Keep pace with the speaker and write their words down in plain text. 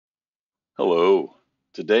Hello.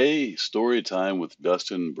 Today, Storytime with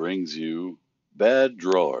Dustin brings you Bad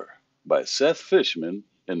Drawer by Seth Fishman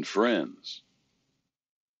and Friends.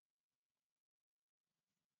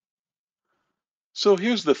 So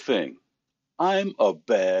here's the thing. I'm a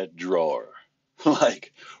bad drawer.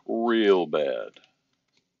 Like, real bad.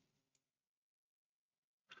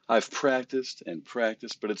 I've practiced and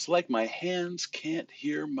practiced, but it's like my hands can't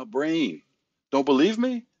hear my brain. Don't believe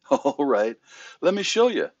me? All right. Let me show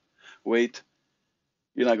you. Wait,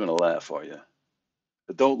 you're not going to laugh, are you?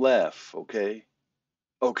 But don't laugh, okay?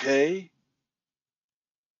 Okay?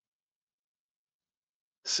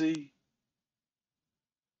 See?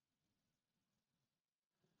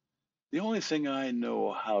 The only thing I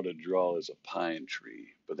know how to draw is a pine tree,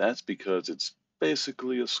 but that's because it's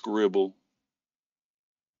basically a scribble.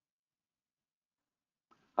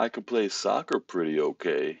 I could play soccer pretty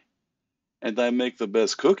okay, and I make the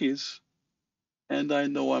best cookies, and I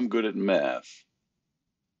know I'm good at math.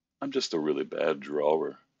 I'm just a really bad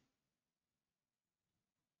drawer.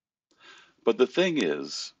 But the thing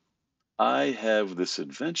is, I have this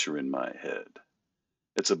adventure in my head.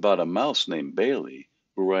 It's about a mouse named Bailey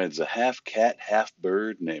who rides a half cat, half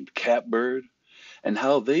bird named Catbird, and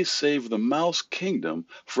how they save the mouse kingdom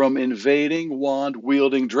from invading wand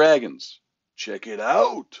wielding dragons. Check it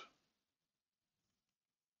out.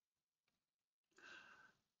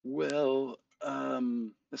 Well,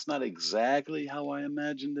 it's not exactly how I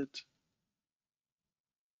imagined it.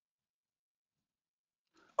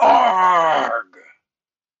 Arg!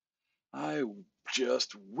 I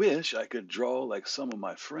just wish I could draw like some of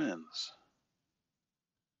my friends.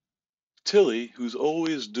 Tilly, who's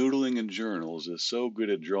always doodling in journals, is so good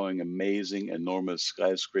at drawing amazing, enormous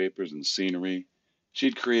skyscrapers and scenery.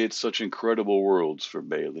 She'd create such incredible worlds for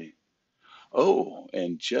Bailey. Oh,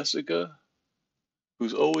 and Jessica,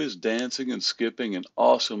 who's always dancing and skipping and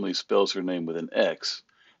awesomely spells her name with an X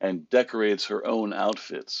and decorates her own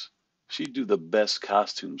outfits. She'd do the best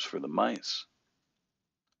costumes for the mice.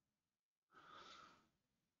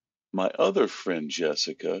 My other friend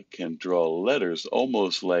Jessica can draw letters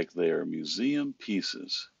almost like they are museum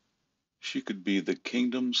pieces. She could be the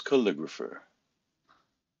kingdom's calligrapher.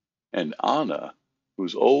 And Anna,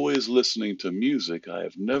 who's always listening to music I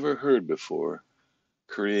have never heard before,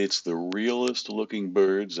 creates the realest looking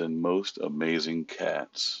birds and most amazing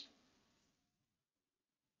cats.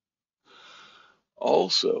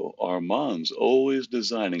 Also, Armand's always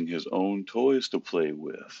designing his own toys to play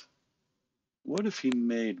with. What if he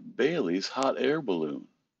made Bailey's hot air balloon?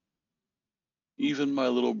 Even my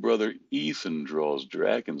little brother Ethan draws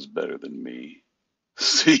dragons better than me.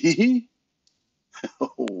 See?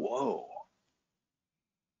 Oh, whoa.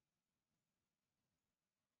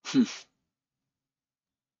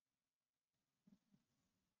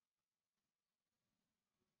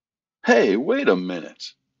 Hey, wait a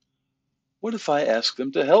minute. What if I ask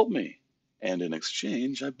them to help me? And in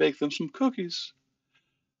exchange, I bake them some cookies.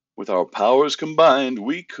 With our powers combined,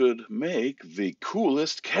 we could make the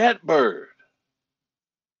coolest catbird.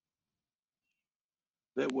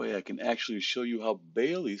 That way I can actually show you how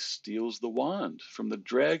Bailey steals the wand from the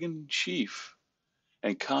dragon chief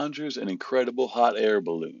and conjures an incredible hot air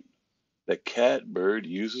balloon that Catbird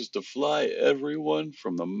uses to fly everyone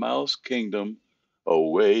from the Mouse Kingdom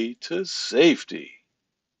away to safety.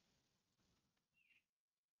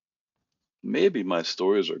 Maybe my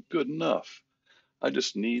stories are good enough. I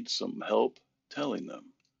just need some help telling them.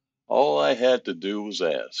 All I had to do was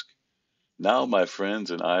ask. Now my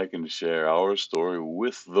friends and I can share our story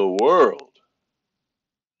with the world,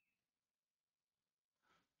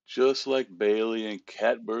 just like Bailey and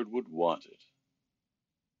Catbird would want it.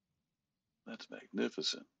 That's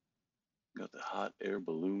magnificent. Got the hot air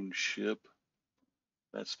balloon ship,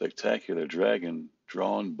 that spectacular dragon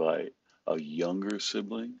drawn by a younger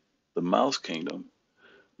sibling. The Mouse Kingdom,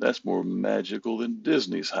 that's more magical than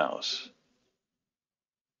Disney's house.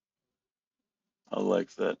 I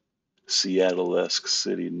like that Seattle-esque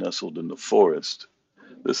city nestled in the forest.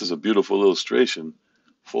 This is a beautiful illustration,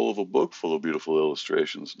 full of a book full of beautiful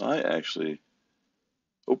illustrations. I actually,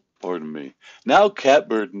 oh, pardon me. Now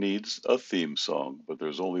Catbird needs a theme song, but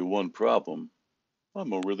there's only one problem.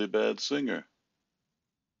 I'm a really bad singer.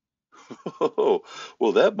 Oh,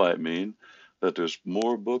 well, that might mean that there's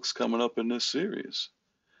more books coming up in this series.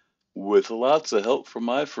 With lots of help from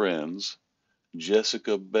my friends,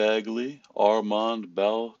 Jessica Bagley, Armand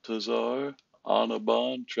Baltazar, Anna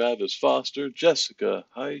Bond, Travis Foster, Jessica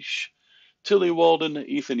Heish, Tilly Walden,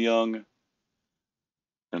 Ethan Young,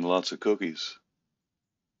 and lots of cookies.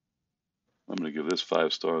 I'm going to give this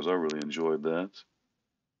 5 stars. I really enjoyed that.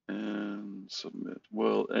 And submit.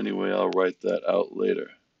 Well, anyway, I'll write that out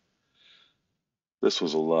later. This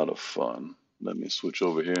was a lot of fun. Let me switch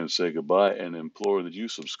over here and say goodbye and implore that you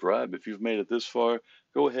subscribe. If you've made it this far,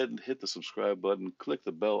 go ahead and hit the subscribe button, click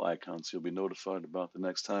the bell icon so you'll be notified about the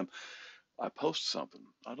next time I post something.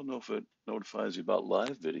 I don't know if it notifies you about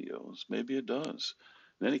live videos. Maybe it does.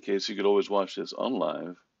 In any case, you could always watch this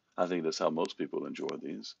unlive. I think that's how most people enjoy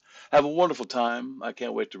these. Have a wonderful time. I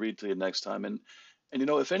can't wait to read to you next time. And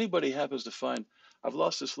if anybody happens to find, I've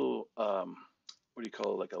lost this little what do you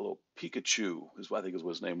call it? Like a little Pikachu is what I think is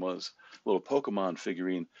what his name was. A little Pokemon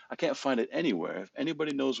figurine. I can't find it anywhere. If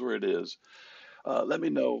anybody knows where it is, let me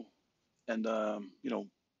know. And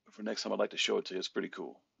for next time, I'd like to show it to you. It's pretty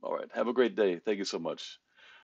cool. All right. Have a great day. Thank you so much.